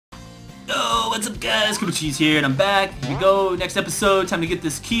what's up guys? Scuba Cheese here and I'm back. Here we go, next episode. Time to get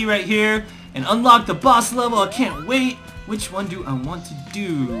this key right here and unlock the boss level. I can't wait. Which one do I want to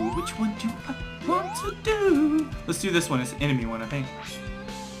do? Which one do I want to do? Let's do this one. It's the enemy one, I think.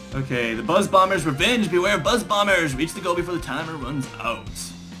 Okay, the Buzz Bomber's Revenge. Beware Buzz Bombers. Reach the goal before the timer runs out.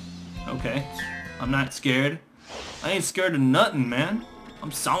 Okay, I'm not scared. I ain't scared of nothing, man.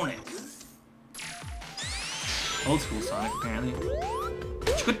 I'm Sonic. Old school Sonic, apparently.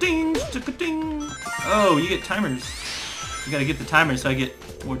 Chicka-ding, chicka-ding. Oh, you get timers. You gotta get the timers so I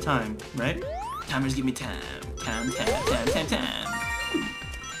get more time, right? Timers give me time. Time. Ooh, that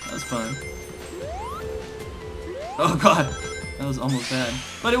was fun. Oh god, that was almost bad.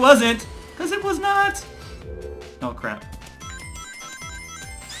 But it wasn't, because it was not. Oh crap.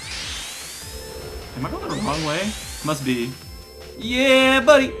 Am I going the wrong way? Must be. Yeah,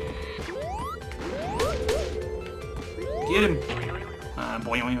 buddy. Get him.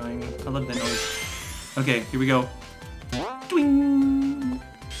 Boing. I love that noise. Okay, here we go. Twing.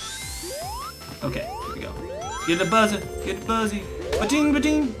 Okay, here we go. Get the buzzer. Get the buzzy. Ba-ding,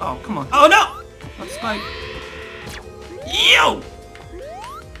 ba-ding. Oh, come on. Oh, no! Not the spike. Yo!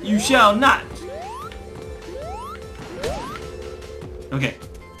 You shall not. Okay.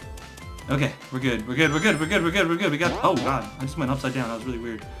 Okay, we're good. We got. Oh god, I just went upside down. That was really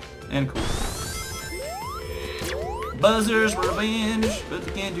weird. And cool. Buzzers revenge, but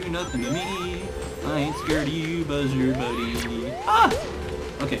they can't do nothing to me. I ain't scared of you, buzzer buddy. Ah!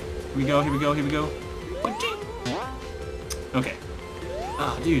 Okay, here we go. Okay.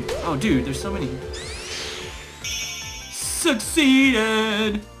 Ah, dude. Oh, dude, there's so many.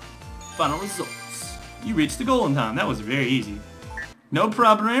 Succeeded! Final results. You reached the goal in time. That was very easy. No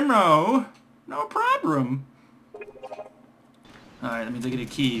problemo. No problem. Alright, that means I get a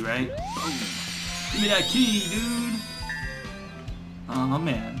key, right? Give me that key, dude. Oh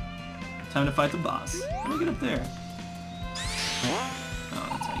man. Time to fight the boss. How do I get up there? Oh,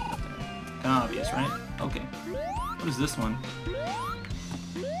 that's how you get up there. Kinda obvious, right? Okay. What is this one?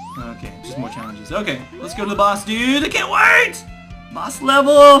 Okay, just more challenges. Okay, let's go to the boss, dude. I can't wait! Boss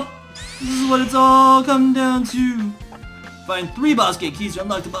level! This is what it's all come down to. Find 3 boss gate keys to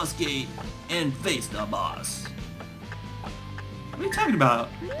unlock the boss gate and face the boss. What are you talking about?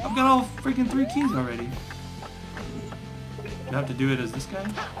 I've got all freaking 3 keys already. Do I have to do it as this guy?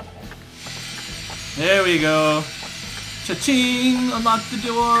 There we go. Cha-ching! Unlock the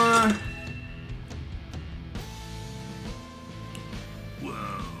door!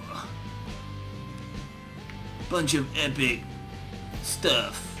 Whoa. Bunch of epic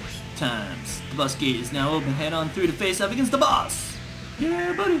stuff. Times. The boss gate is now open. Head on through to face up against the boss.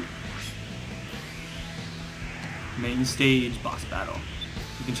 Yeah, buddy. Main stage boss battle.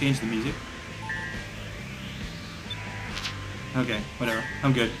 You can change the music. Okay, whatever.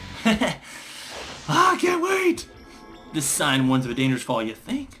 I'm good. Ah, I can't wait! This sign warns of a dangerous fall, you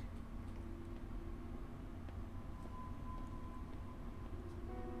think?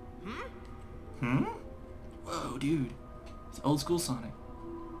 Hmm? Whoa, dude. It's old school Sonic.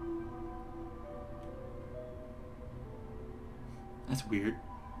 That's weird.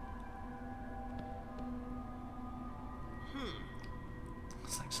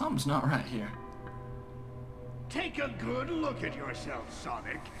 It's like something's not right here. Take a good look at yourself,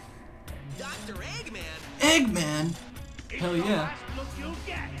 Sonic. Dr. Eggman? Eggman? Hell It's the yeah. last look you'll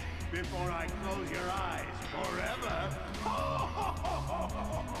get before I close your eyes forever.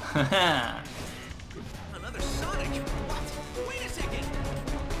 Haha. Another Sonic? What? Wait a second.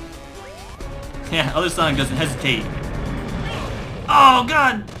 Yeah, other Sonic doesn't hesitate. Oh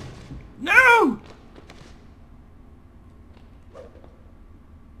god! No!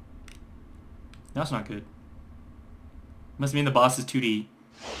 That's not good. Must mean the boss is 2D.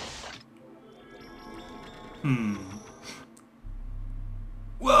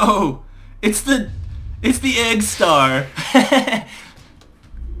 Whoa! It's the Egg Star.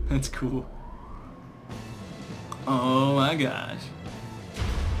 That's cool. Oh my gosh.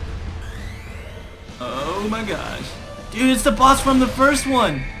 Oh my gosh. Dude, it's the boss from the first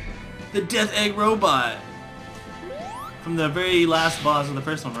one! The Death Egg Robot. From the very last boss of the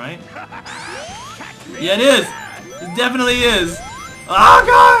first one, right? Yeah, it is! It definitely is! Oh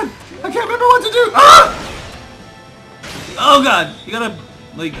god! I can't remember what to do! Ah! Oh god! You gotta,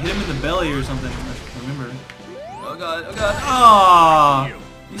 like, hit him in the belly or something. I remember. Oh god, oh god. Aww!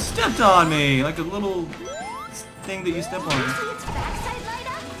 You stepped on me! Like a little thing that you step on.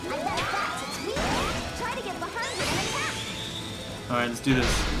 Alright, let's do this.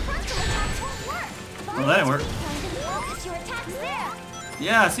 Well, that didn't work.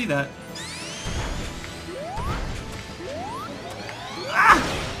 Yeah, I see that. Ah!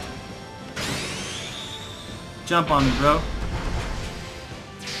 Jump on me, bro.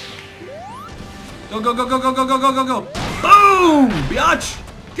 Go, go, go, go, go, go, go, go, go, go. Boom! Biatch!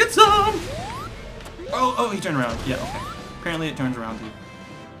 Get some! Oh, oh, he turned around. Yeah, okay. Apparently it turns around too.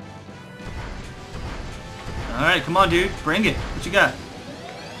 Alright, come on, dude. Bring it. What you got?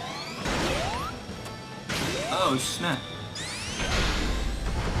 Oh, snap.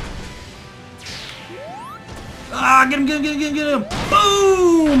 Ah, get him, get him, get him, get him, get him!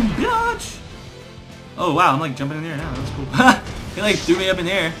 Boom! Biatch! Oh, wow, I'm like jumping in the air now. That's cool. He like threw me up in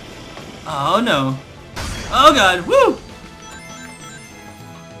the air. Oh, no. Oh, God. Woo!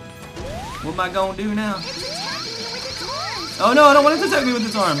 What am I gonna do now? Oh, no, I don't want it to attack me with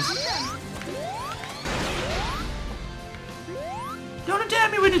its arms. Don't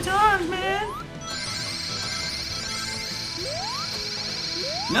attack me with its arms, man.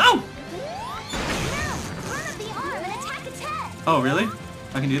 No! Oh, really?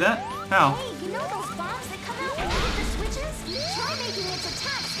 I can do that? How? Hey, you know those bombs that come out when you hit the switches? Try making its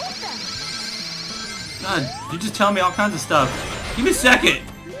attacks hit them. God, you just tell me all kinds of stuff. Give me a second.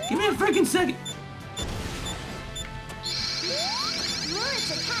 Give me a freaking second. Lure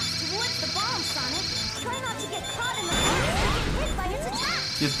its attacks towards the bomb, Sonic. Try not to get caught in the bombs and get hit by its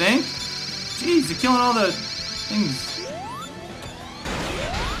attacks. You think? Jeez, you're killing all the things.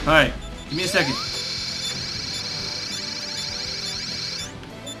 Alright, give me a second.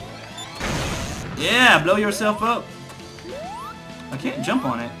 Yeah, blow yourself up. I can't jump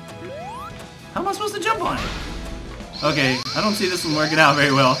on it. How am I supposed to jump on it? Okay, I don't see this one working out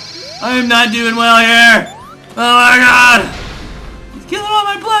very well. I am not doing well here. Oh my god. He's killing all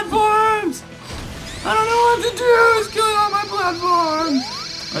my platforms. I don't know what to do. He's killing all my platforms.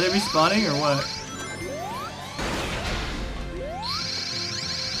 Are they respawning or what?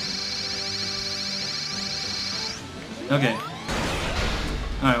 Okay.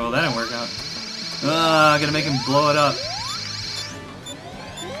 Alright, well that didn't work out. I gotta make him blow it up.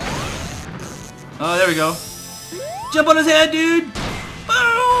 Oh, there we go. Jump on his head, dude!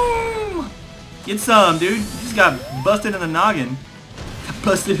 Boom! Get some, dude. You just got busted in the noggin. Got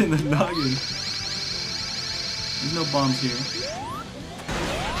busted in the noggin. There's no bombs here.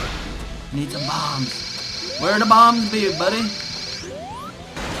 Need some bombs. Where the bombs be, buddy?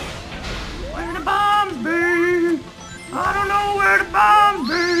 Where the bombs be? I don't know where the bombs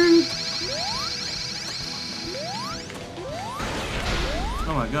be.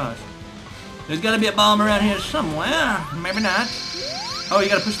 Oh my gosh. There's gotta be a bomb around here somewhere. Maybe not. Oh, you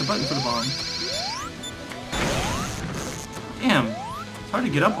gotta push the button for the bomb. Damn. It's hard to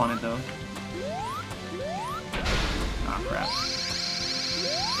get up on it though. Ah, crap.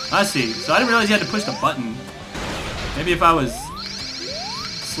 I see. So I didn't realize you had to push the button. Maybe if I was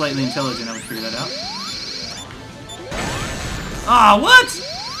slightly intelligent, I would figure that out. Ah, what?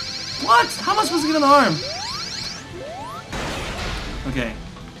 What? How am I supposed to get an arm? Okay.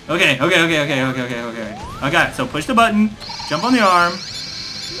 Okay. I got it. So push the button, jump on the arm.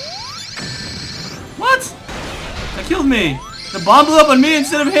 What? That killed me. The bomb blew up on me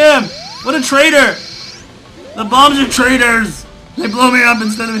instead of him. What a traitor. The bombs are traitors. They blow me up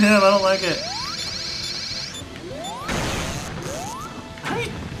instead of him. I don't like it.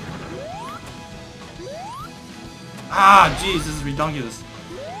 Ah, jeez, this is ridiculous.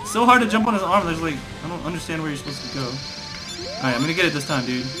 It's so hard to jump on his arm. There's like, I don't understand where you're supposed to go. Alright, I'm gonna get it this time,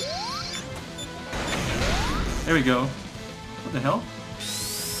 dude. There we go. What the hell?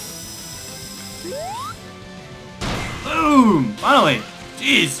 Boom! Finally!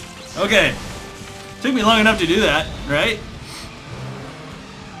 Jeez! Okay. Took me long enough to do that, right?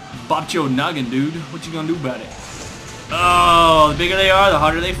 Bopped your noggin, dude. What you gonna do about it? Oh, the bigger they are, the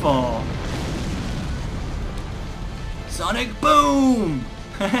harder they fall. Sonic boom!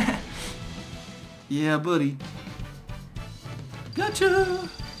 Yeah, buddy. Gotcha!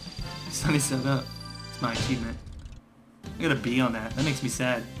 Sunny set up. It's my achievement. I got a B on that. That makes me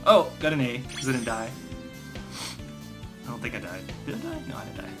sad. Oh, got an A, because I didn't die. I don't think I died. Did I die? No, I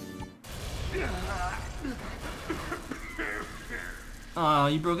didn't die. Aw,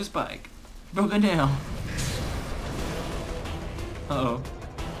 you broke a spike. Broke a nail. Uh-oh.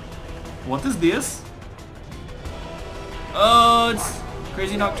 What is this? Oh, it's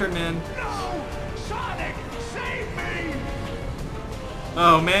Crazy Nocturne Man. No! Sonic, save me!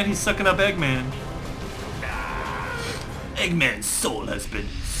 Oh man, he's sucking up Eggman. Eggman's soul has been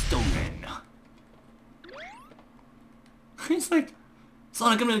stolen. He's like,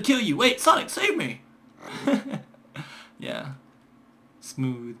 Sonic, I'm gonna kill you. Wait, Sonic, save me. Yeah.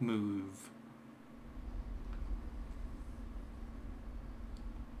 Smooth move.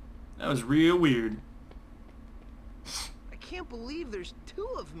 That was real weird. I can't believe there's two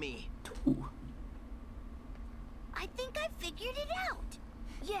of me. Two. I think I figured it out.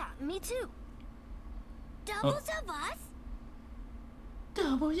 Yeah, me too. Doubles of us,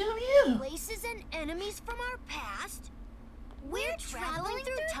 Double you. places and enemies from our past. We're traveling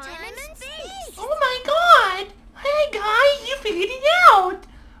through time and space. Oh my god! Hey guys, you figured it out!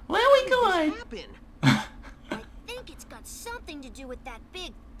 Where are we going? Happen. I think it's got something to do with that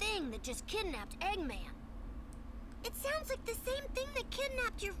big thing that just kidnapped Eggman. It sounds like the same thing that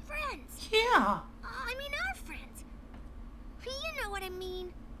kidnapped your friends. Yeah. I mean our friends. You know what I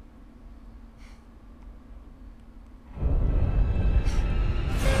mean.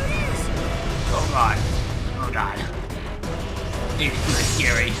 There it is. Oh god. Oh god. It's really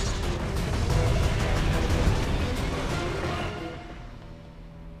scary.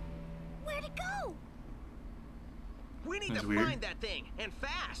 Where'd it go? We need That's to weird. find that thing, and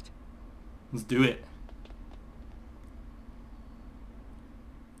fast. Let's do it.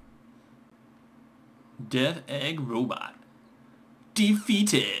 Death Egg Robot.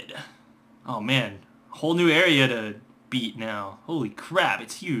 Defeated. Oh man. Whole new area to beat now. Holy crap,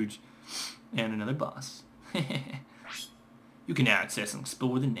 it's huge. And another boss. You can now access and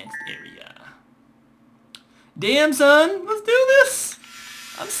explore the next area. Damn son, let's do this!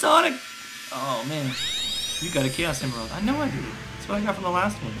 I'm Sonic! Oh man. You got a Chaos Emerald. I know I do. That's what I got from the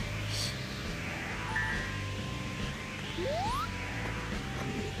last one.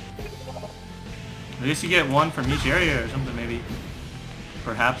 I guess you get one from each area or something, maybe.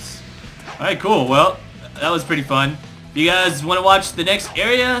 Perhaps. Alright, cool. Well, that was pretty fun. If you guys want to watch the next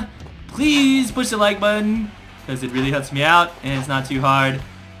area, please push the like button, because it really helps me out, and it's not too hard.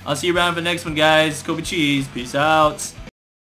 I'll see you around for the next one, guys. Kobe Cheese. Peace out.